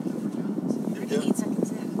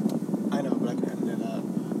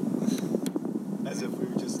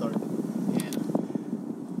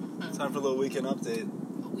little weekend update.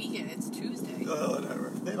 A weekend? It's Tuesday. Oh,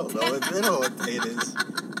 whatever. They don't know what, they know what day it is.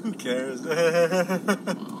 Who cares?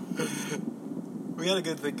 Well, We had a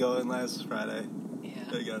good thing going last Friday. yeah.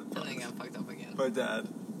 They got And then got fucked up again. by Dad.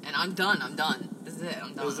 And I'm done. This is it.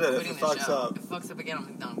 I'm done. This is I'm it. quitting If it the fucks show. up. If it fucks up again,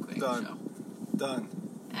 I'm done quitting Done. the show. Done.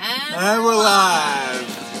 And we're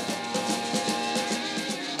live!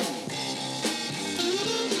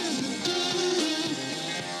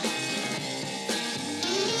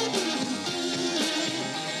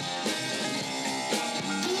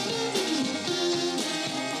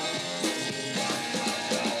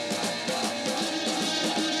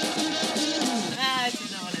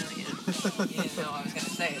 You didn't know I was going to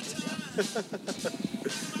say it, did you?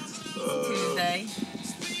 Tuesday.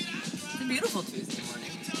 It's a beautiful Tuesday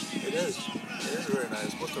morning. It is. It is very nice.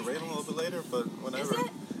 It's supposed to rain a little bit later, but whatever. Is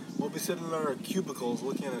it? We'll be sitting in our cubicles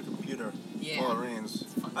looking at a computer while it rains.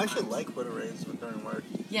 I actually like when it rains during work.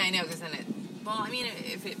 Yeah, I know, because then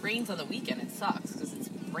if it rains on the weekend, it sucks, because it's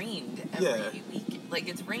rained every week. Like,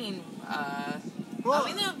 it's rained, the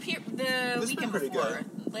weekend before. Good.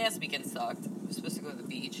 Last weekend sucked. I was supposed to go to the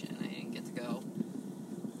beach, and I didn't get to go.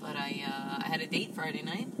 But I had a date Friday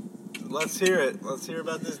night. Let's hear it. Let's hear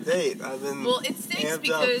about this date. I've been it stinks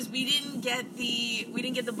because we didn't get the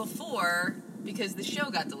before because the show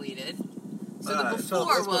got deleted. So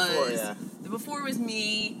the before was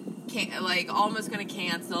me, almost gonna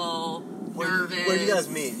cancel. Nervous. Where did you guys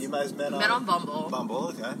meet? You guys met on Bumble.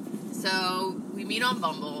 Bumble, okay. So we meet on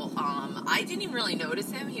Bumble. I didn't even really notice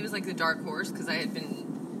him. He was like the dark horse because I had been,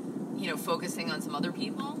 focusing on some other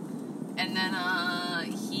people. And then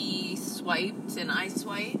he swiped and I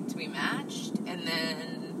swiped. We matched. And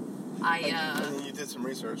then And then you did some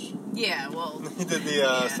research. Yeah, well. You did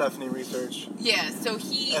the Stephanie research. Yeah, so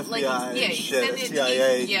he FBI shit, extended,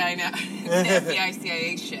 CIA. I know. FBI,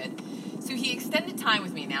 CIA shit. So he extended time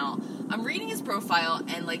with me. Now, I'm reading his profile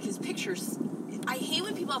and his pictures. I hate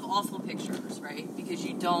when people have awful pictures, right? Because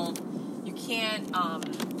you can't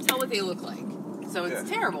tell what they look like. So it's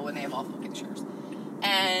terrible when they have awful pictures.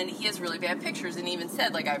 And he has really bad pictures, and he even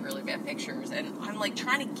said, I have really bad pictures. And I'm,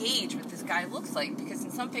 trying to gauge what this guy looks like, because in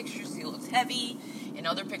some pictures he looks heavy, in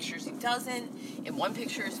other pictures he doesn't. In one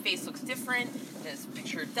picture his face looks different, in this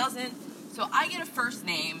picture it doesn't. So I get a first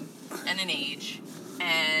name and an age,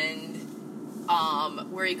 and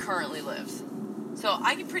where he currently lives. So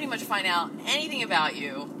I can pretty much find out anything about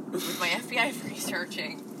you with my FBI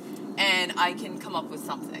researching, and I can come up with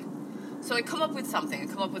something. So I come up with something. I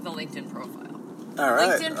come up with a LinkedIn profile. All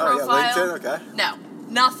right. LinkedIn profile. LinkedIn, okay. No,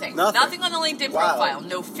 nothing. Nothing on the LinkedIn profile.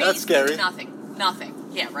 No face. That's scary. Nothing.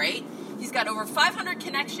 Yeah, right? He's got over 500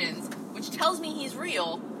 connections, which tells me he's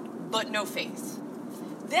real, but no face.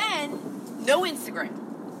 Then, no Instagram.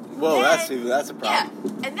 Whoa, that's a problem.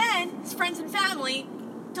 Yeah, and then his friends and family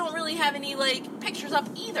don't really have any pictures up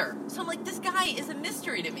either. So I'm like, this guy is a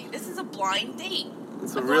mystery to me. This is a blind date.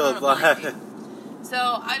 It's a real blind date. So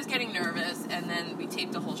I was getting nervous, and then we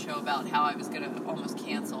taped a whole show about how I was gonna almost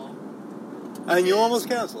cancel. And you almost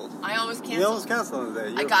canceled. I almost canceled. You almost canceled on the day.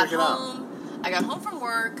 You I were got freaking home. I got home from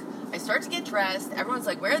work. I start to get dressed. Everyone's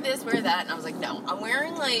like, wear this, wear that. And I was like, no. I'm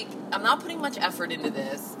wearing, I'm not putting much effort into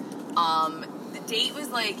this. The date was,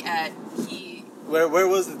 Where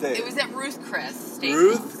was the date? It was at Ruth Chris Steakhouse.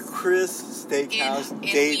 Ruth Chris Steakhouse. In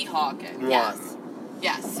date Weehawken. 1.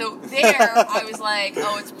 Yes. So there, I was like,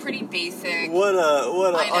 oh, it's pretty basic. What a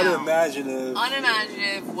unimaginative.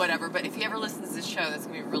 Unimaginative, whatever. But if he ever listens to this show, that's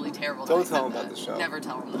going to be really terrible. Don't tell him about the show. Never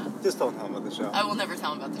tell him that. Just don't tell him about the show. I will never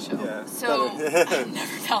tell him about the show. Yeah. So, I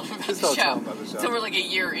never tell him about Just the don't show. tell him about the show. So we're a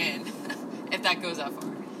year in, if that goes that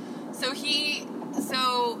far. So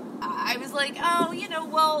I was like, oh,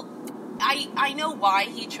 well, I know why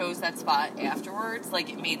he chose that spot afterwards.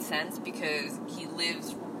 It made sense because he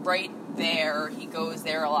lives right there. He goes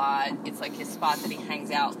there a lot. It's his spot that he hangs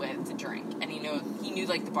out with to drink, and he knew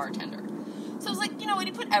the bartender. So I was like, what?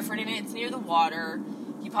 He put effort in it. It's near the water.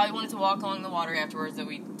 He probably wanted to walk along the water afterwards, though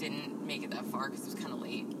we didn't make it that far because it was kind of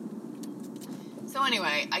late. So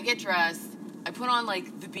anyway, I get dressed. I put on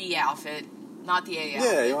the B outfit, not the A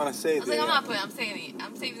outfit. Yeah, you want to save the A outfit. I'm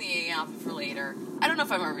saving the A outfit for later. I don't know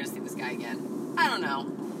if I'm ever going to see this guy again. I don't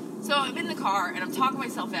know. So I'm in the car and I'm talking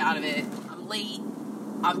myself out of it. I'm late.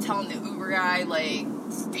 I'm telling the Uber guy,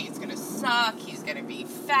 this date's gonna suck, he's gonna be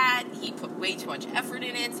fat, he put way too much effort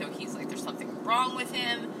in it, so he's there's something wrong with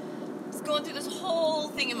him. It's going through this whole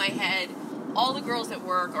thing in my head. All the girls at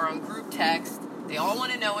work are on group text. They all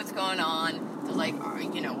want to know what's going on. They're like, all right,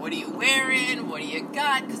 what are you wearing? What do you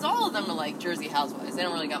got? Because all of them are Jersey Housewives. They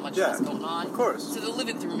don't really got much else going on. Of course. So they're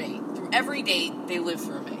living through me. Through every date, they live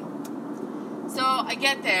through me. So I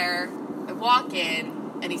get there, I walk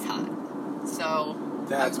in, and he's hot. So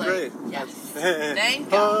that's great. Yes, thank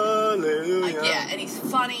God. Hallelujah. Yeah, and he's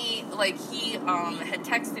funny. Like he had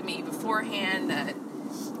texted me beforehand that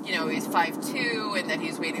he's 5'2", and that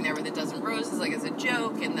he's waiting there with a dozen roses, like as a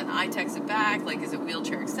joke. And then I texted back, like, is it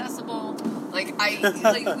wheelchair accessible? Like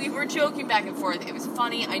we were joking back and forth. It was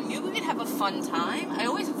funny. I knew we would have a fun time. I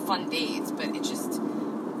always have fun dates, but it just,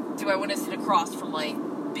 do I want to sit across from like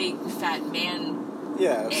big fat man?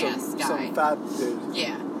 Yeah, ass guy. Some fat dude.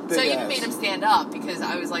 Yeah. So I even made him stand up because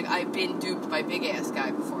I was like, I've been duped by big ass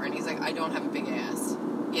guy before, and he's like, I don't have a big ass.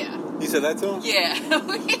 Yeah. You said that to him? Yeah.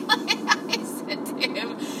 I said to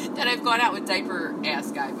him that I've gone out with diaper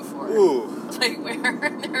ass guy before. Ooh. Like where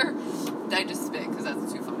they're, I just spit because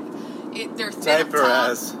that's too funny. They're thin diaper up top,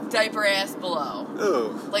 ass. Diaper ass below.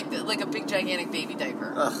 Ooh. Like a big gigantic baby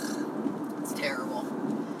diaper. Ugh. It's terrible.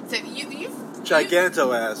 So you've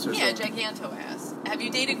Giganto ass or yeah, something. giganto ass. Have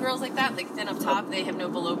you dated girls like that? Like thin up top, they have no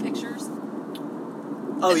below pictures?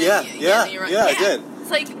 Oh, yeah, I did.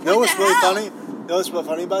 It's like, You know what's really funny? You know what's really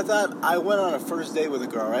funny about that? I went on a first date with a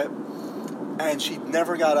girl, right? And she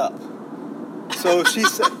never got up. So she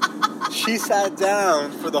sat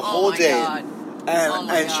down for the whole date. God.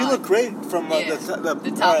 And she looked great from the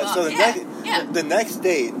top up. So the next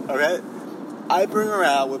date, all right, I bring her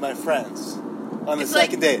out with my friends on the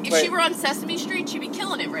second date. If she were on Sesame Street, she'd be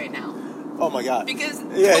killing it right now. Oh my God. Because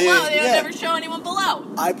they don't ever show anyone below.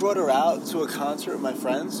 I brought her out to a concert with my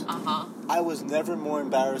friends. Uh-huh. I was never more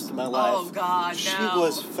embarrassed in my life. Oh God, She no.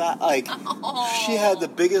 was fat, she had the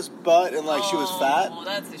biggest butt and she was fat. Oh,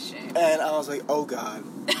 that's a shame. And I was like, oh God.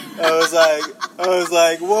 I was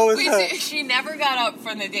like, what was that? So she never got up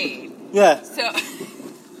from the date. Yeah. So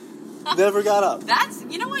never got up. That's,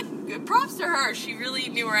 you know what? Props to her. She really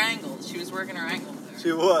knew her angles. She was working her angles there.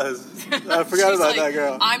 She was. I forgot about that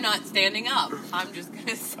girl. I'm not standing up. I'm just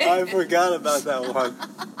gonna sit. I forgot about that one.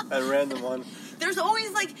 That random one. There's always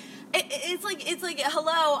it's like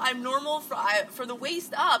hello, I'm normal for the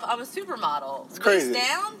waist up. I'm a supermodel. It's crazy. Waist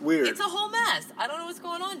down, weird. It's a whole mess. I don't know what's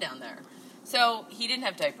going on down there. So he didn't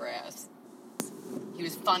have diaper ass. He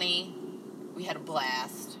was funny. We had a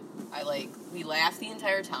blast. We laughed the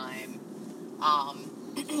entire time.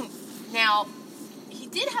 Now he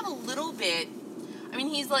did have a little bit. I mean,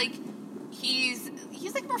 he's like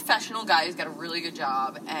a professional guy who's got a really good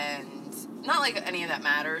job, and not like any of that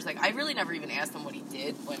matters. Like, I really never even asked him what he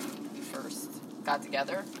did when we first got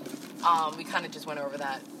together. We kind of just went over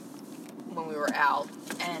that when we were out,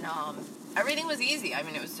 and everything was easy. I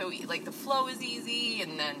mean, it was so like the flow was easy,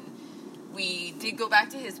 and then we did go back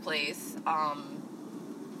to his place.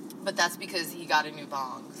 But that's because he got a new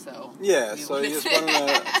bong, so... Yeah, so you just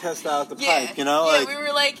wanted to test out the pipe, you know? Yeah, we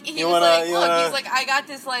were like... He's like, I got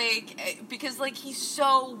this, because, he's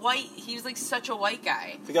so white. He was, such a white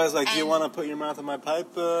guy. The guy's like, do you want to put your mouth in my pipe?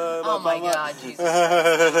 Oh, my God,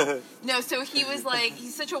 Jesus. No, so he was,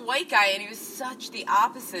 he's such a white guy, and he was such the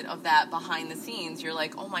opposite of that behind the scenes. You're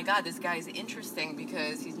like, oh, my God, this guy's interesting,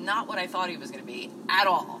 because he's not what I thought he was going to be. At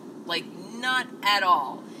all. Not at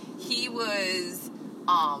all. He was...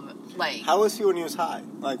 How was he when he was high?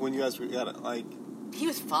 When you guys got it, He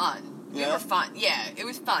was fun. Yeah? We were fun. Yeah, it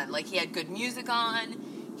was fun. He had good music on.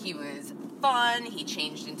 He was fun. He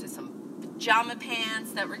changed into some pajama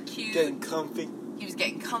pants that were cute. Getting comfy. He was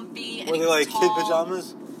getting comfy. Were they tall. kid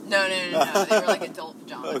pajamas? No. They were adult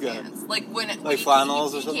pajama pants. When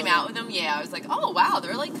flannels or he something? came out with them, yeah, I was like, oh, wow,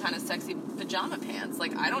 they're kind of sexy pajama pants.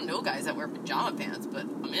 I don't know guys that wear pajama pants, but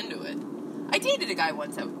I'm into it. I dated a guy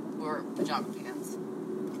once that wore pajama pants.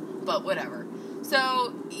 But whatever.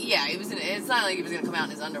 So yeah, it's not like he was gonna come out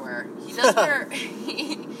in his underwear. He does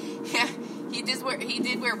wear. He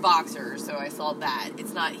did wear boxers, so I saw that.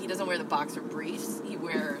 It's not. He doesn't wear the boxer briefs. He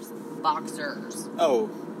wears boxers.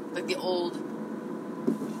 Oh. Like the old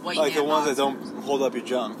white. Like the ones boxers. that don't hold up your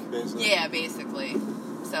junk, basically. Yeah, basically.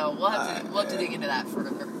 So we'll have to dig into that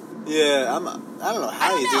further. Yeah, I don't know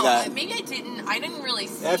how you do that. Maybe I didn't really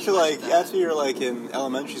see. After you're in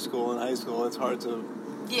elementary school and high school, it's hard to.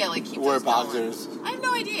 Yeah, keep wear those boxers. Going. I have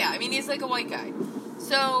no idea. I mean, he's a white guy.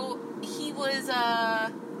 So he was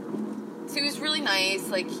really nice.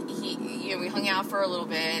 We hung out for a little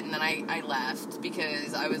bit, and then I left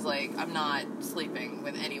because I was like, I'm not sleeping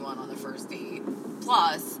with anyone on the first date.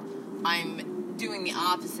 Plus, I'm doing the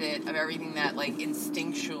opposite of everything that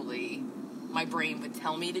instinctually my brain would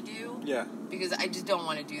tell me to do. Yeah. Because I just don't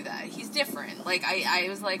want to do that. He's different. I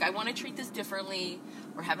was like, I want to treat this differently.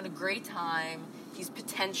 We're having a great time. He's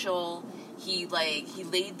potential. He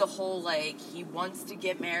laid the whole he wants to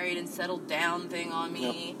get married and settle down thing on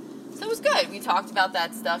me. Yep. So it was good. We talked about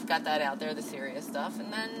that stuff, got that out there, the serious stuff,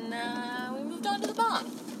 and then we moved on to the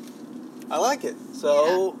bong. I like it.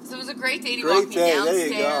 So, yeah. So it was a great day. He great walked me day. downstairs,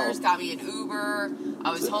 There you go. got me an Uber.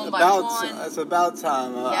 I was home by about, 1. It's about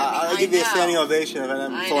time. I I'll give you a know. standing ovation if I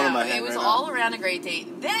have a phone in my hand. It was right all now. around a great day.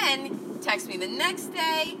 Then, text me the next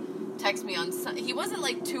day. Text me on Sunday. He wasn't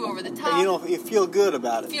like too over the top. And you feel good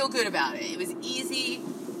about it. Feel good about it. It was easy.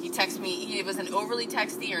 He texted me. He wasn't overly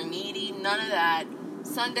texty or needy. None of that.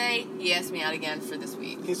 Sunday, he asked me out again for this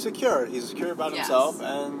week. He's secure. He's secure about himself,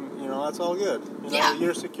 and that's all good.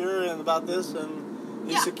 You're secure and about this, and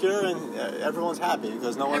he's secure, and everyone's happy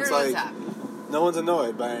because no one's happy. No one's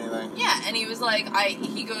annoyed by anything. Yeah, and he was like,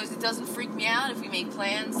 he goes, it doesn't freak me out if we make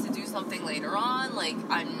plans to do something later on. Like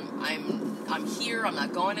I'm here. I'm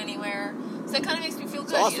not going anywhere. So it kind of makes me feel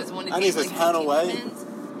good. Awesome. He doesn't want to and take he's a town away.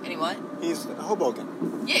 And he what? He's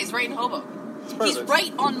Hoboken. Yeah, he's right in Hoboken. He's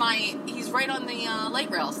right on the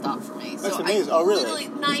light rail stop for me. That's so amazing. Oh, really? Literally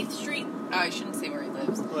 9th Street. I shouldn't say where he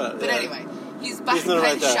lives. But anyway, he's by the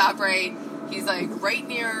ShopRite. He's like right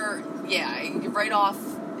near, right off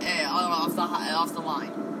the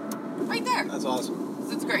line. Right there. That's awesome.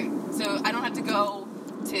 So it's great. So I don't have to go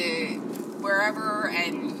to wherever,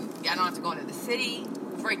 and I don't have to go into the city.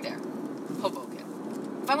 It's right there. Hoboken.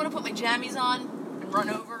 If I want to put my jammies on and run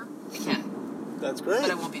over, I can. That's great.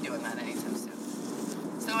 But I won't be doing that anytime soon.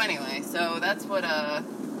 So anyway, that's what I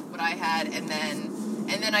had, and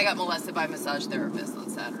then I got molested by a massage therapist on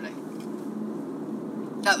Saturday.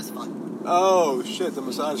 That was fun. Oh shit, the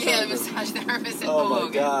massage therapist. Yeah, the massage therapist in Oh Hoboken.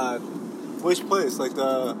 my god. Which place? Like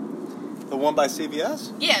the one by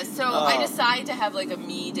CVS? Yeah, so I decided to have like a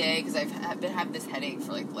me day because I've been having this headache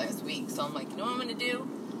for like the last week. So I'm like, you know what I'm going to do?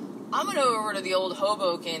 I'm going to go over to the old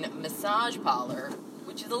Hoboken massage parlor,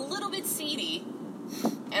 which is a little bit seedy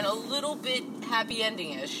and a little bit happy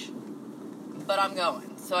ending-ish, but I'm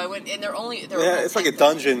going. So I went, and they're it's like a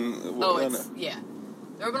dungeon. They're open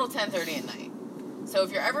till 10:30 at night. So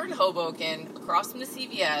if you're ever in Hoboken, across from the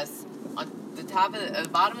CVS, on the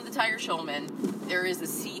bottom of the Tiger Showman, there is a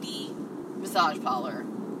seedy massage parlor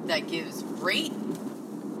that gives great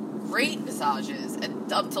massages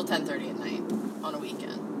up till 10:30 at night on a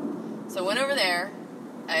weekend. So I went over there.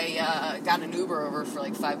 I got an Uber over for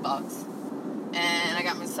like $5, and I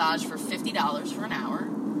got massaged for $50 for an hour.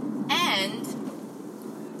 And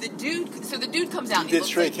the dude comes out. And did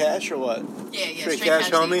straight cash or what? Yeah. Straight cash,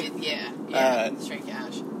 homie. Straight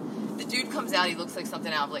cash. The dude comes out. He looks like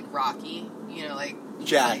something out of like Rocky. Like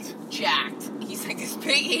jacked. He's like this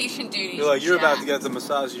big Asian dude. You're like, you're about to get the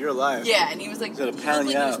massage of your life. Yeah, and he was like, he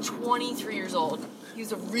was 23 years old. He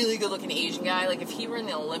was a really good-looking Asian guy. Like, if he were in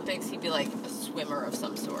the Olympics, he'd be like a swimmer of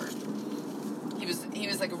some sort. He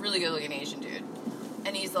was like a really good-looking Asian dude.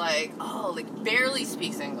 And he's like, barely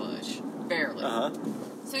speaks English. Barely. Uh-huh.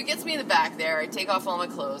 So he gets me in the back there. I take off all my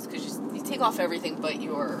clothes, because you take off everything but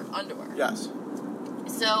your underwear. Yes.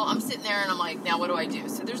 So I'm sitting there, and I'm like, now what do I do?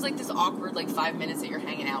 So there's like this awkward 5 minutes that you're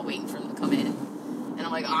hanging out waiting for them to come in. And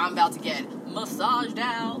I'm like, I'm about to get massaged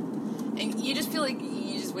out. And you just feel like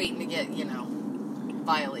you're just waiting to get,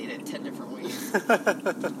 violated 10 different ways.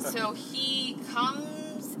 So he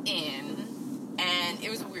comes in, and it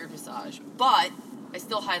was a weird massage. But I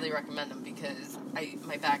still highly recommend him because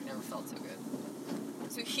my back never felt so good.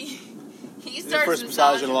 So he starts your first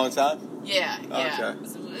massage in a long time? Yeah. Okay.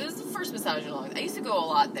 It was the first massage in a long time. I used to go a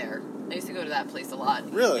lot there. I used to go to that place a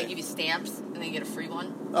lot. Really? They give you stamps, and then you get a free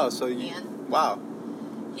one. Oh, so you... Wow.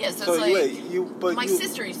 Yeah, so it's like... my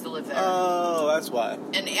sister used to live there. Oh, that's why.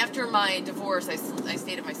 And after my divorce, I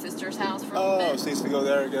stayed at my sister's house for a little bit. Oh, so you used to go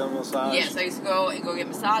there and get a massage? Yes, I used to go get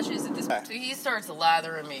massages at this point. So he starts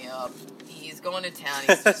lathering me up. He's going to town.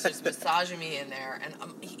 He's just massaging me in there. And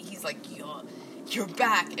he's like, you're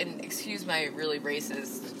back. And excuse my really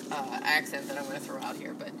racist accent that I'm going to throw out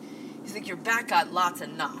here, but he's like, your back got lots of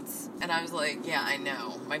knots. And I was like, yeah, I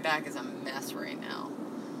know. My back is a mess right now.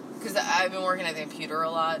 Because I've been working at the computer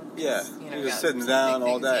a lot. Yeah, you're just sitting down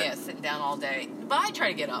all day. Yeah, sitting down all day. But I try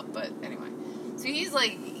to get up, but anyway. So he's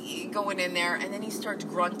like going in there, and then he starts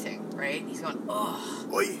grunting, right? He's going,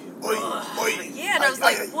 ugh. Oi, oi, oi. Yeah, and I was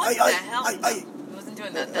like, what the hell? He wasn't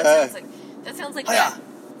doing that. That sounds like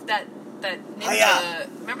that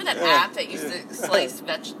ninja. Remember that app that used to slice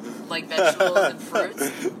vegetables and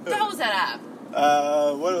fruits? That was that app.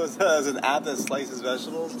 What was that? It was an app that slices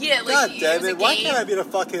vegetables? Yeah, God damn it. Why can't I be the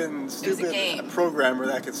fucking stupid programmer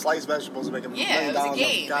that could slice vegetables and make $1 million? Yeah, it was a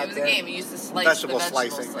game. It was a game. It used to slice vegetable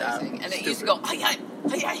slicing. And it used to go, hi.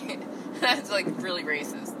 That's like really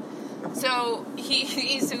racist. So he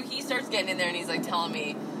starts getting in there and he's like telling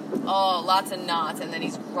me, oh, lots of knots, and then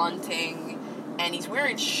he's grunting and he's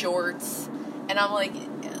wearing shorts, and I'm like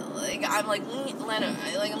lean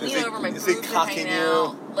over, my boobs are hanging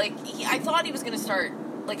out. I thought he was gonna start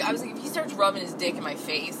like, I was like, if he starts rubbing his dick in my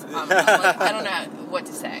face, I'm like, I don't know what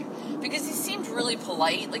to say. Because he seemed really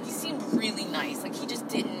polite. Like, he seemed really nice. Like, he just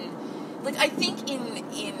didn't... Like, I think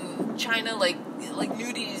in China, like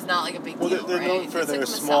nudity is not, like, a big deal, they're right? known for their like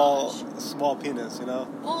small penis, you know?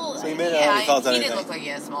 Well, so he may not have felt anything. He didn't look like he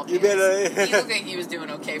had a small He penis. He looked like he was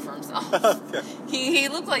doing okay for himself. Okay. He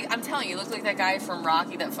looked like, I'm telling you, he looked like that guy from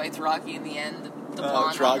Rocky that fights Rocky in the end. The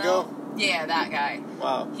blonde. Drago? Yeah, that guy.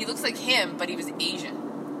 Wow. He looks like him, but he was Asian.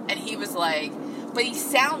 And he was like, but he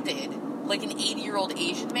sounded like an 80-year-old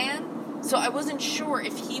Asian man. So I wasn't sure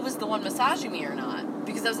if he was the one massaging me or not.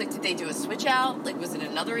 Because I was like, did they do a switch out? Like, was it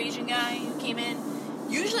another Asian guy who came in?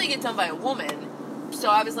 Usually I get done by a woman. So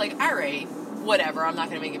I was like, all right, whatever. I'm not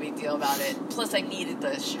going to make a big deal about it. Plus, I needed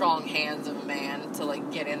the strong hands of a man to,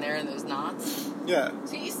 like, get in there in those knots. Yeah.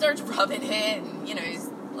 So he starts rubbing it. And, you know, he's,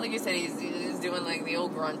 like I said, he's doing, like, the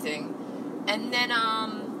old grunting. And then,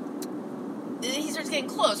 he starts getting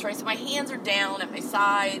close, right? So my hands are down at my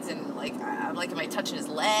sides, and, like, I'm like, am I touching his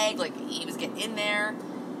leg? Like, he was getting in there.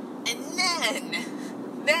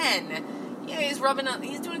 And then, you know, he's rubbing up,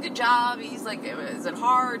 he's doing a good job. He's like, is it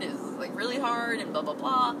hard? Is it, like, really hard? And blah, blah,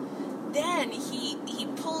 blah. Then he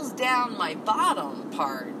pulls down my bottom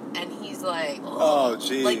part, and he's like, oh,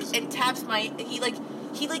 jeez. Like, and taps my, he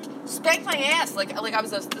spanked my ass like I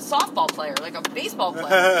was a softball player, like a baseball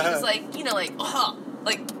player. He was like, you know, like,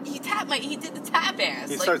 like, he did the tap ass.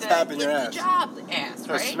 He like starts tapping your ass. The job ass,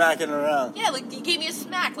 starts right? smacking around. Yeah, like, he gave me a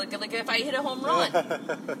smack, like if I hit a home run.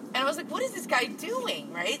 And I was like, what is this guy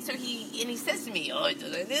doing, right? So he says to me, oh,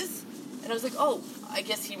 did I this? And I was like, oh, I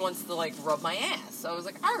guess he wants to, like, rub my ass. So I was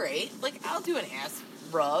like, all right, like, I'll do an ass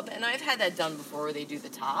rub. And I've had that done before where they do the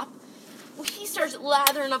top. Well, he starts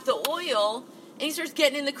lathering up the oil, and he starts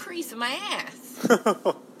getting in the crease of my ass.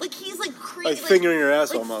 Like, he's, like, like fingering your ass,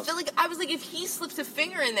 like, almost. Like, I was like, if he slips a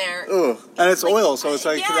finger in there... Ugh. And it's like, oil, so it's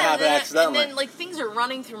like, could happen accidentally. And then, like, things are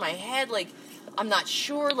running through my head, like, I'm not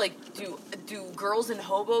sure, like, do girls in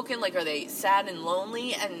Hoboken, like, are they sad and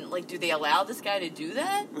lonely, and, like, do they allow this guy to do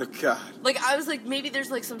that? Oh, God. Like, I was like, maybe there's,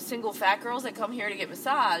 like, some single fat girls that come here to get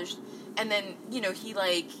massaged, and then, you know, he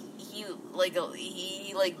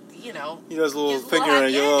you know, he does a little finger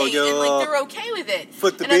and like, they're okay with it.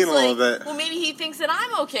 Foot the beam a little bit. Well, maybe he thinks that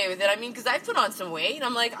I'm okay with it. I mean, because I've put on some weight, and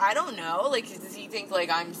I'm like, I don't know. Like, does he think, like,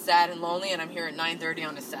 I'm sad and lonely, and I'm here at 9:30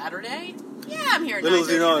 on a Saturday? Yeah, I'm here at 9:30 Little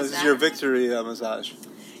as you know, this is is your victory massage.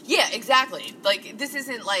 Yeah, exactly. Like, this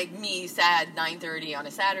isn't, like, me sad 9:30 on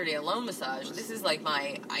a Saturday alone massage. This is, like,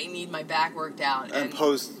 I need my back worked out. And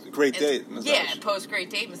post-great date massage. Yeah, post-great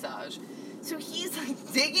date massage. So he's,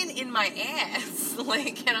 like, digging in my ass,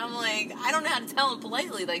 like, and I'm like, I don't know how to tell him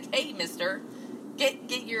politely, like, hey, mister,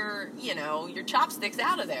 get your, you know, your chopsticks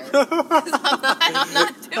out of there. 'Cause I'm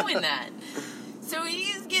not doing that. So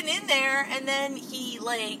he's getting in there, and then he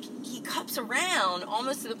cups around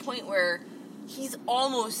almost to the point where he's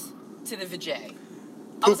almost to the vajay.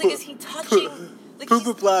 I was like, is he touching... Like,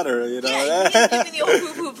 poo-poo platter, you know? Yeah, he's giving the old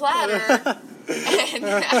poo-poo platter. And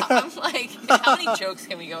I'm like, how many jokes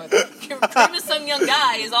can we go with? Prima Some Young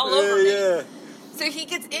Guy is all over me. Yeah. So he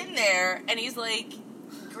gets in there, and he's, like,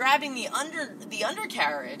 grabbing the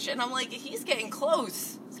undercarriage. And I'm like, he's getting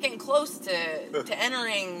close. He's getting close to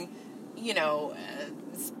entering, you know,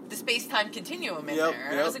 the space-time continuum in there.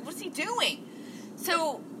 And I was like, what's he doing?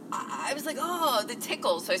 So I was like, oh, the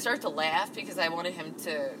tickle. So I started to laugh because I wanted him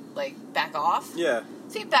to, like, back off. Yeah.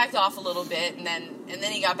 So he backed off a little bit, and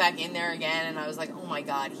then he got back in there again, and I was like, oh my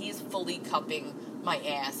God, he's fully cupping my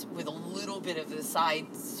ass with a little bit of the side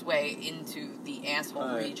sway into the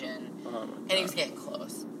asshole region. And he was getting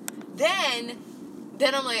close. Then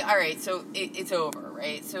I'm like, all right, so it's over,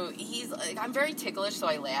 right? So he's like, I'm very ticklish, so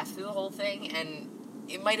I laughed through the whole thing, and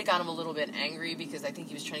it might have got him a little bit angry because I think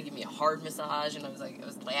he was trying to give me a hard massage, and I was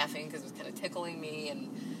laughing because it was kind of tickling me, and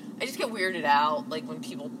I just get weirded out, like, when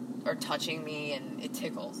people are touching me and it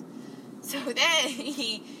tickles. So then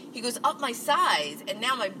he goes up my sides, and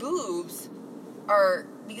now my boobs are,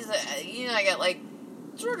 because, you know, I got, like,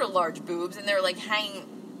 sort of large boobs, and they're, like, hanging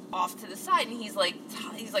off to the side, and he's like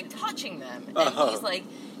touching them, and he's, like,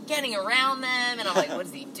 getting around them, and I'm like, what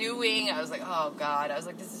is he doing? I was like, oh, God. I was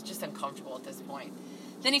like, this is just uncomfortable at this point.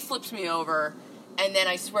 Then he flips me over, and then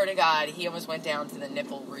I swear to God, he almost went down to the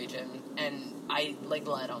nipple region, and I, like,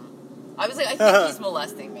 let him. I was like, I think he's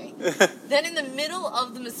molesting me. Then in the middle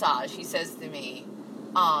of the massage, he says to me,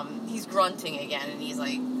 he's grunting again, and he's,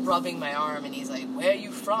 like, rubbing my arm, and he's like, where are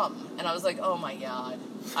you from? And I was like, oh, my God.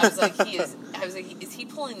 I was like, is he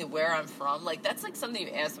pulling the where I'm from? Like, that's like something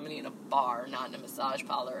you ask somebody in a bar, not in a massage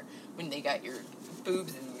parlor, when they got your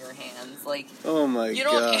boobs in your hands. Like, oh my God. You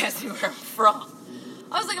don't ask me where I'm from.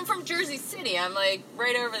 I was like, I'm from Jersey City. I'm like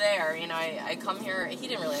right over there. You know, I come here. He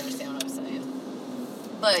didn't really understand what I was saying.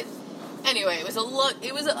 But anyway, it was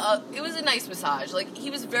a nice massage. Like,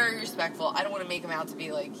 he was very respectful. I don't want to make him out to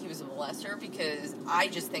be like he was a molester, because I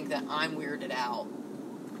just think that I'm weirded out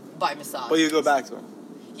by massages. Well, you go back to him.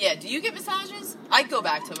 Yeah, do you get massages? I'd go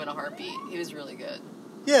back to him in a heartbeat. He was really good.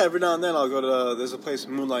 Yeah, every now and then I'll go to, there's a place,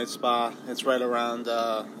 Moonlight Spa. It's right around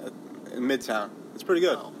in Midtown. It's pretty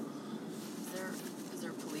good. Oh. Is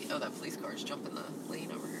there police? Oh, that police car's jumping the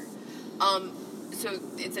lane over here. So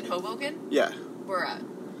it's in Hoboken? Yeah. Where at?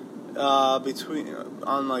 Between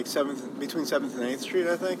 7th and 8th Street,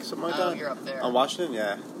 I think, something like that. Oh, you're up there. On Washington,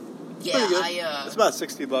 yeah. Yeah, pretty good. It's about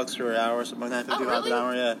 $60 for an hour, something like that. $55 really? an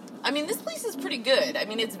hour, yeah. I mean, this place is pretty good. I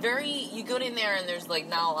mean, it's very. You go in there and there's like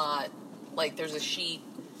not a lot. Like, there's a sheet.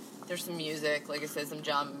 There's some music. Like I said, some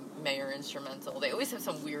John Mayer instrumental. They always have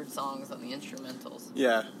some weird songs on the instrumentals.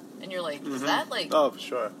 Yeah. And you're like, is that like? Oh, for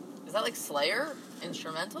sure. Is that like Slayer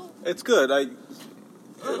instrumental? It's good.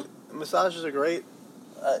 Massages are great.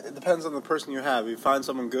 It depends on the person you have. You find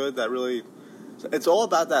someone good that really. It's all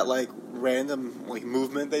about that like random like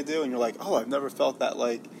movement they do, and you're like, oh, I've never felt that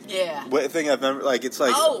like. Yeah. Thing I've never like. It's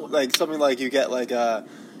like like something like you get like a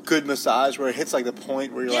good massage where it hits like the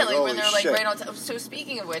point where you're like, like when they're shit. like right on top. So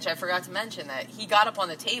speaking of which, I forgot to mention that he got up on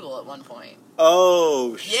the table at one point.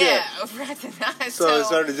 Oh shit! Yeah, I forgot to that. So he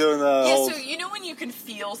started doing the whole... so you know when you can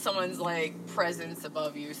feel someone's like presence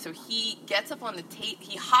above you. So he gets up on the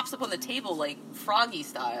he hops up on the table like Froggy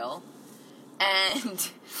style, and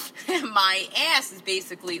my ass is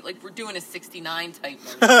basically like we're doing a 69 type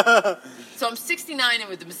motion. So I'm 69ing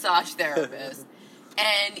with the massage therapist.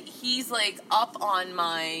 And he's like up on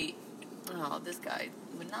my. Oh, this guy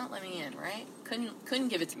would not let me in, right? Couldn't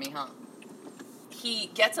give it to me, huh? He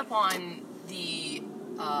gets up on the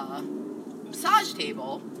massage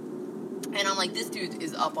table, and I'm like, this dude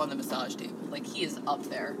is up on the massage table, like he is up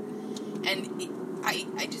there, and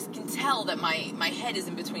I just can tell that my head is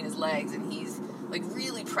in between his legs, and he's like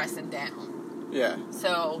really pressing down. Yeah.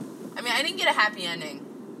 So I mean, I didn't get a happy ending,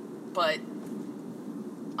 but.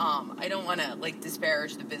 I don't want to, like,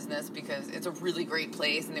 disparage the business because it's a really great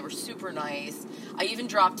place and they were super nice. I even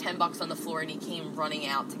dropped $10 on the floor and he came running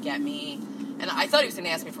out to get me. And I thought he was going to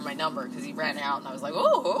ask me for my number because he ran out and I was like,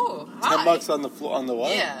 oh, hi. $10 on the floor, on the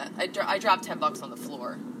what? Yeah, I dropped $10 on the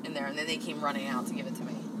floor in there and then they came running out to give it to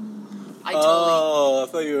me. I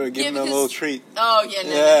thought you were giving them a little treat. Oh, yeah,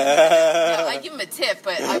 no, I give him a tip,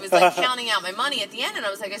 but I was, like, counting out my money at the end and I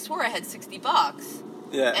was like, I swore I had $60.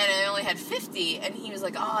 Yeah. And I only had 50, and he was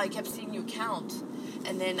like, oh, I kept seeing you count.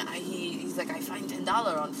 And then he's like, I find $10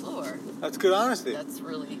 on floor. That's good honesty. That's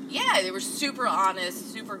really, yeah, they were super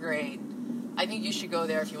honest, super great. I think you should go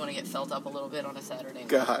there if you want to get felt up a little bit on a Saturday night.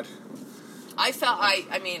 God. I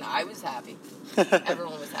was happy.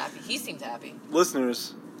 Everyone was happy. He seemed happy.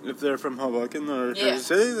 Listeners, if they're from Hoboken or Jersey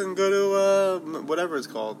City, then go to whatever it's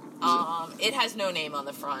called. It has no name on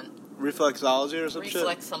the front. Reflexology or some shit?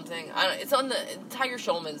 Reflex something. It's on the... Tiger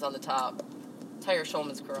Schulman's on the top. Tiger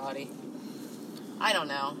Schulman's Karate. I don't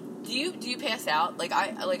know. Do you pass out? I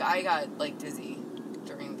got, like, dizzy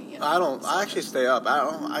during the... I don't... I actually stay up.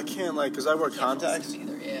 I can't, like... Because I wear contacts.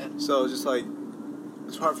 Either, yeah. So, just, like...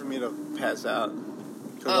 It's hard for me to pass out.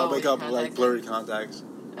 Because I'll wake up with, like, blurry contacts.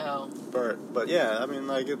 Oh. But, yeah, I mean,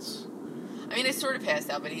 like, it's... I mean, I sort of passed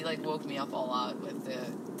out, but he, like, woke me up a lot with the...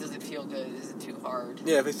 Does it feel good? Is it too hard?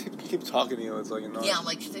 Yeah, if they keep talking to you, it's like annoying. Yeah, I'm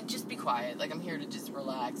like, just be quiet. Like, I'm here to just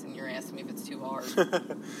relax, and you're asking me if it's too hard.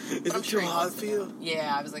 Is it too hard for you?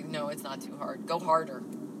 Yeah, I was like, no, it's not too hard. Go harder.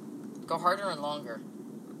 Go harder and longer.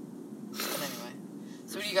 But anyway.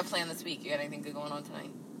 So what do you got planned this week? You got anything good going on tonight?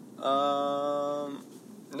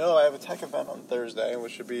 No, I have a tech event on Thursday,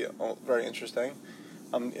 which should be very interesting.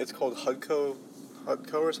 It's called HUDCO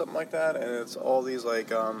or something like that, and it's all these,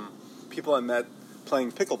 like, people I met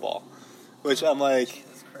playing pickleball, which I'm like,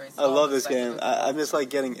 I love this game. I'm just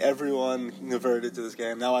like getting everyone converted to this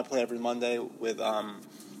game. Now I play every Monday with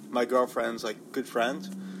my girlfriend's like good friend.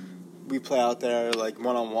 We play out there like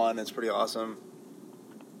one-on-one. It's pretty awesome.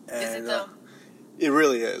 And, is it though? It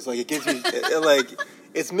really is. Like it gives you like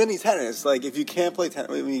it's mini tennis. Like if you can't play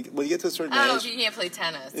tennis, when you get to a certain age. Oh, if you can't play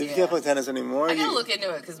tennis. If you can't play tennis anymore, I gotta look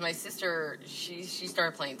into it because my sister she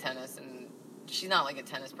started playing tennis and. She's not like a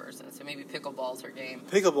tennis person, so maybe pickleball's her game.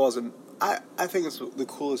 Pickleball's I think it's the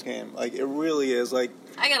coolest game. Like it really is. Like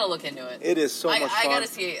I gotta look into it. It is so much fun. I gotta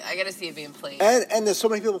see it being played. And there's so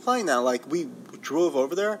many people playing now. Like we drove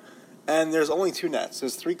over there, and there's only 2 nets.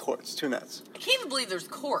 There's 3 courts, 2 nets. I can't even believe there's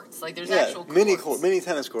courts. Like there's actual courts. Mini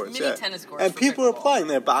tennis courts. Mini tennis courts. And people are playing.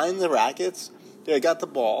 They're buying the rackets. They got the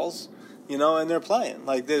balls. you know, and they're playing.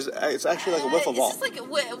 Like, it's actually like a wiffle ball. Is this like,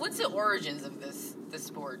 what's the origins of this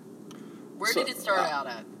sport? Where did it start out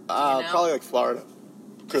at? Do you know? Probably like Florida.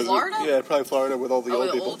 Florida? Yeah, probably Florida with all the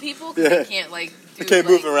old people. Old people? 'Cause they can't, like, they can't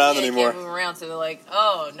move around anymore. They can't move around, so they're like,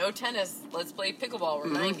 oh, no tennis, let's play pickleball, we're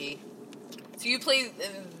 90. So you play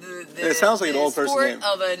it sounds like an old person sport game.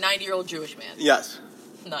 of a 90-year-old Jewish man. Yes.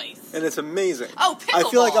 Nice. And it's amazing. Oh, pickleball. I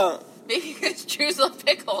feel like maybe because Jews love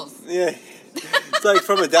pickles. Yeah. It's like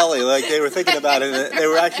from a deli. Like, they were thinking about it, and they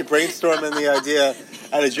were actually brainstorming the idea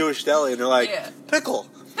at a Jewish deli, and they're like, pickle.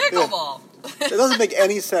 Pickleball. Yeah. It doesn't make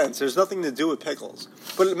any sense. There's nothing to do with pickles.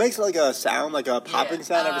 But it makes like a sound, like a popping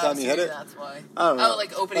sound every time you hit it. That's why. I don't know. Oh,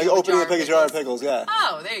 like opening a big jar of pickles, yeah.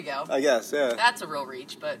 Oh, there you go. I guess, yeah. That's a real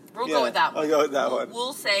reach, but we'll go with that one. I'll go with that one.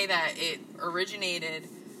 We'll say that it originated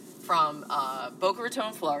from Boca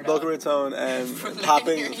Raton, Florida. Boca Raton and from the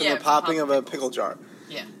popping of a pickle jar.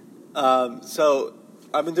 Yeah. So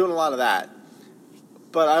I've been doing a lot of that.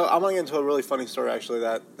 But I want to get into a really funny story, actually,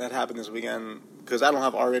 that happened this weekend. Because I don't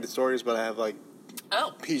have R-rated stories, but I have, like,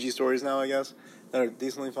 PG stories now, I guess, that are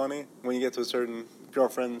decently funny when you get to a certain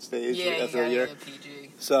girlfriend stage after a year. Yeah,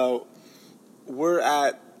 PG. So we're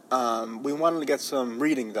at, we wanted to get some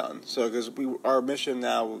reading done. So, because our mission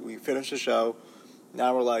now, we finished the show.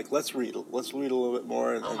 Now we're like, let's read a little bit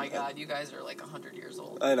more. Oh, my God, you guys are, like, 100 years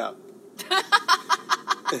old. I know.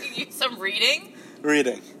 Some reading?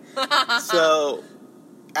 Reading. So...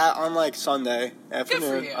 on like Sunday afternoon,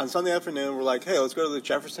 Good for you. on Sunday afternoon, we're like, hey, let's go to the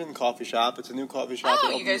Jefferson coffee shop. It's a new coffee shop.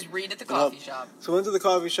 Oh, you guys read at the coffee shop. So we went to the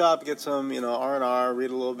coffee shop, get some, R&R, read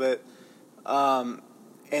a little bit.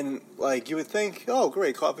 And like you would think, oh,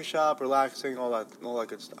 great, coffee shop, relaxing, all that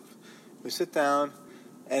good stuff. We sit down,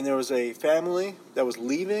 and there was a family that was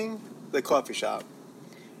leaving the coffee shop.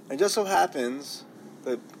 And just so happens,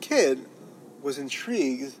 the kid was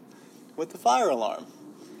intrigued with the fire alarm.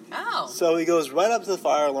 Oh. So he goes right up to the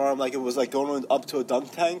fire alarm like it was like going up to a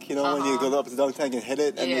dunk tank. You know when you go up to the dunk tank and hit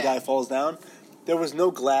it and the guy falls down? There was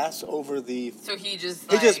no glass over the... So he just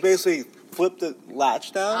basically flipped the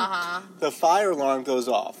latch down. The fire alarm goes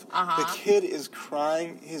off. The kid is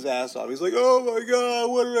crying his ass off. He's like, oh my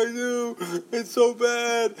God, what did I do? It's so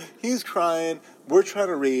bad. He's crying. We're trying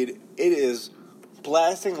to read. It is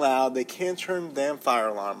blasting loud. They can't turn the damn fire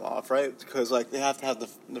alarm off, right? Because like they have to have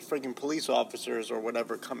the freaking police officers or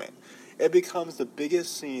whatever come in. It becomes the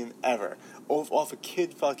biggest scene ever off a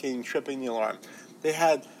kid fucking tripping the alarm. They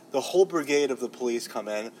had the whole brigade of the police come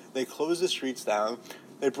in. They closed the streets down.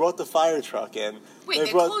 They brought the fire truck in. Wait,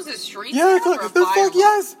 they closed the streets down for a the fire fuck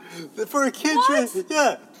yes, for a kid. What?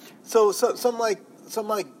 Yeah. So some like.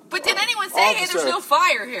 But did anyone say, hey, there's no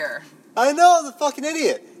fire here? I know, the fucking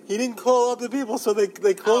idiot. He didn't call up the people, so they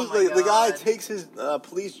closed. The guy takes his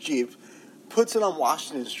police jeep, puts it on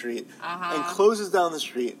Washington Street, and closes down the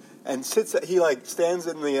street, and he like stands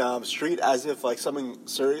in the street as if like something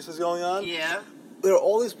serious is going on. Yeah. There are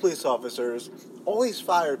all these police officers, all these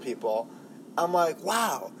fire people. I'm like,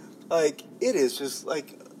 wow, like it is just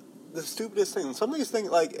like the stupidest thing. Some of these things,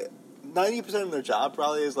 like 90% of their job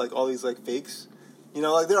probably is like all these like fakes. You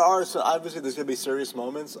know, like there are, so obviously there's going to be serious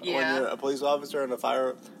moments when you're a police officer and a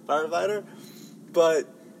firefighter, but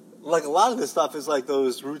like a lot of this stuff is like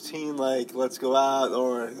those routine, like let's go out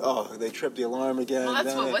or, oh, they tripped the alarm again. Well,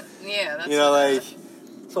 that's that's you know, like,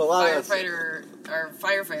 so a lot of our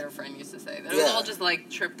firefighter friend used to say. That it was all just like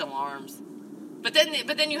tripped alarms. But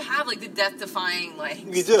then you have like the death-defying, like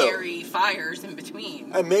scary fires in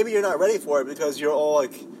between. And maybe you're not ready for it because you're all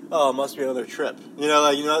like, oh, it must be another trip. You know,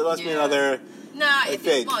 like, it must be another... Nah,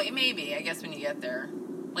 maybe. I guess when you get there,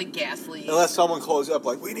 like gas leaks. Unless someone calls you up,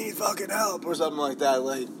 like, we need fucking help or something like that,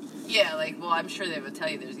 like. Yeah, like, well, I'm sure they would tell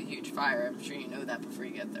you there's a huge fire. I'm sure you know that before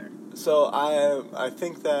you get there. So I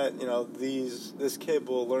think that this kid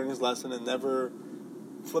will learn his lesson and never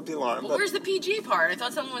flip the alarm. Well, where's the PG part? I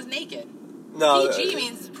thought someone was naked. No, PG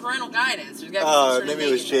means parental guidance. There's got to be maybe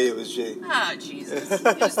it was G. It was G. Ah, Jesus.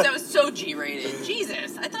 That was so G-rated.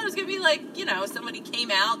 Jesus. I thought it was going to be like, somebody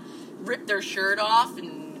came out, ripped their shirt off,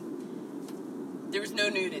 and there was no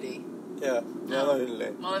nudity. Yeah, no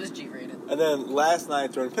nudity. Well, it was G-rated. And then last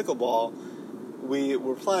night during pickleball, we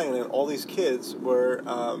were playing, and all these kids were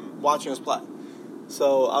watching us play.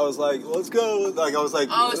 So I was like, let's go. Like, I was like...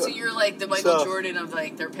 Oh, so you're like the Michael Jordan of,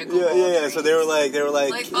 like, their pickleball dreams. So they were like...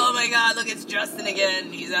 Like, oh my God, look, it's Justin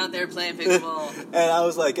again. He's out there playing pickleball. And I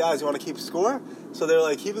was like, guys, you want to keep score? So they were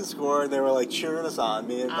like keeping score, and they were like cheering us on.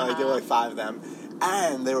 Me and like, there were like 5 of them.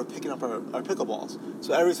 and they were picking up our pickleballs.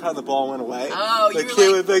 So every time the ball went away, the you were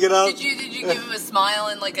kid would pick it up. Did you give him a smile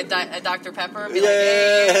and like a Dr. Pepper? Be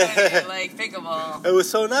Yeah. hey, like pickleball. It was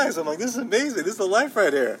so nice. I'm like, this is amazing. This is the life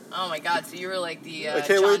right here. Oh my God! So you were like the I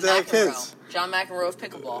can't wait to have kids. John McEnroe of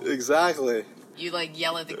pickleball. Exactly. You like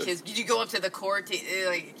yell at the kids. Did you go up to the court?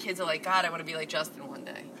 Like kids are like, God, I want to be like Justin one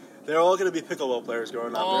day. They're all going to be pickleball players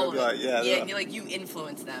growing up. All They're going to be like, yeah. You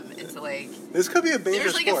influence them into like. This could be a major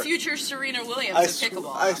There's like sport. a future Serena Williams of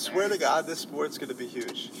pickleball. I swear to God, this sport's going to be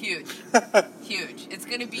huge. Huge. Huge. It's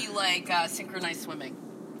going to be like synchronized swimming.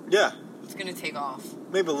 Yeah. It's going to take off.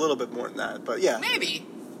 Maybe a little bit more than that, but yeah. Maybe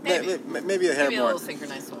a hair Maybe more. a little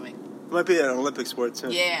synchronized swimming. It might be an Olympic sport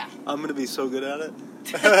too. Yeah. I'm going to be so good at it.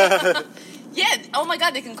 Yeah. Oh my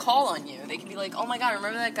God, they can call on you. They can be like, oh my God,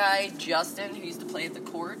 remember that guy Justin who used to play at the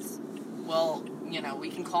courts? Well, we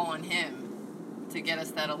can call on him to get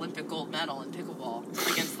us that Olympic gold medal in pickleball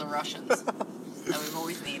against the Russians that we've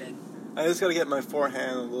always needed. I just got to get my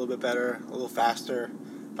forehand a little bit better, a little faster.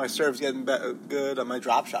 My serve's getting good. My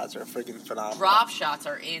drop shots are freaking phenomenal. Drop shots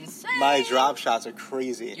are insane. My drop shots are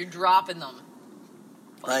crazy. You're dropping them.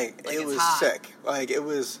 Like it was hot. sick.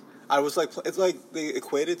 I was like, it's like they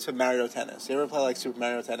equated to Mario Tennis. You ever play like Super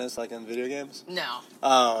Mario Tennis like in video games? No.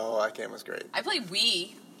 Oh, that game was great. I played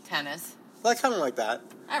Wii tennis. Like kind of like that.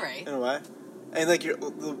 All right. In a way. And like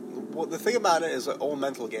the thing about it is an all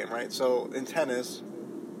mental game, right? So in tennis,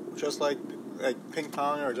 just like ping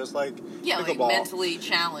pong or just like pickleball, like mentally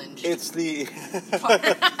challenged. It's the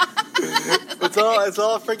it's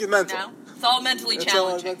all freaking mental. No? It's all mentally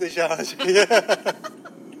challenging. It's all mentally challenging. Yeah.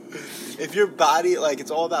 If your body,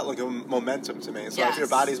 it's all about a momentum to me. So if your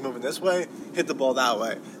body's moving this way, hit the ball that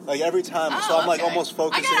way. Like every time, so I'm almost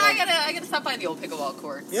focusing. I gotta stop by the old pickleball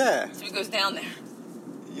courts. Yeah. So it goes down there.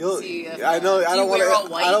 I know. I don't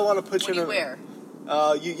want to put you in. What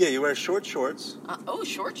do you wear? You wear short shorts.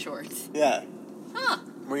 Short shorts. Yeah. Huh.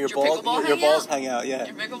 Where your balls hang out. Yeah.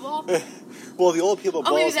 Your pickleball. Well, the old people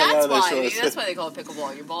balls hang out of their shorts. Maybe that's why they call it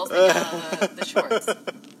pickleball. Your balls hang out of the shorts.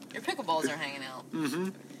 Your pickleballs are hanging out. Mm-hmm.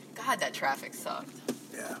 God, that traffic sucked.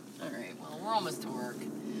 Yeah. All right. Well, we're almost to work.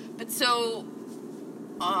 But so,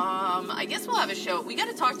 I guess we'll have a show. We got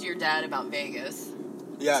to talk to your dad about Vegas.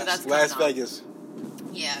 Yes, so that's Las Vegas.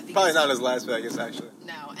 Yeah. Probably not as Las Vegas, actually.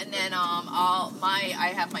 No. And then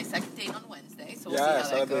I have my second date on Wednesday, so we'll see how that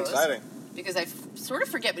goes. That'll be exciting. Because I sort of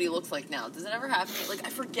forget what he looks like now. Does it ever happen? I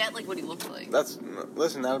forget what he looks like.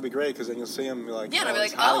 Listen, that'll be great because then you'll see him and be like, yeah, and I'll be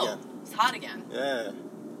like, he's hot again. Yeah.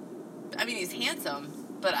 I mean, he's handsome,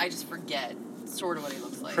 but I just forget sort of what he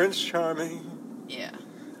looks like. Prince Charming. Yeah.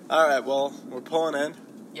 All right, well, we're pulling in.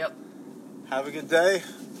 Yep. Have a good day.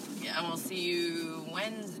 Yeah, and we'll see you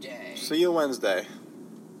Wednesday. See you Wednesday.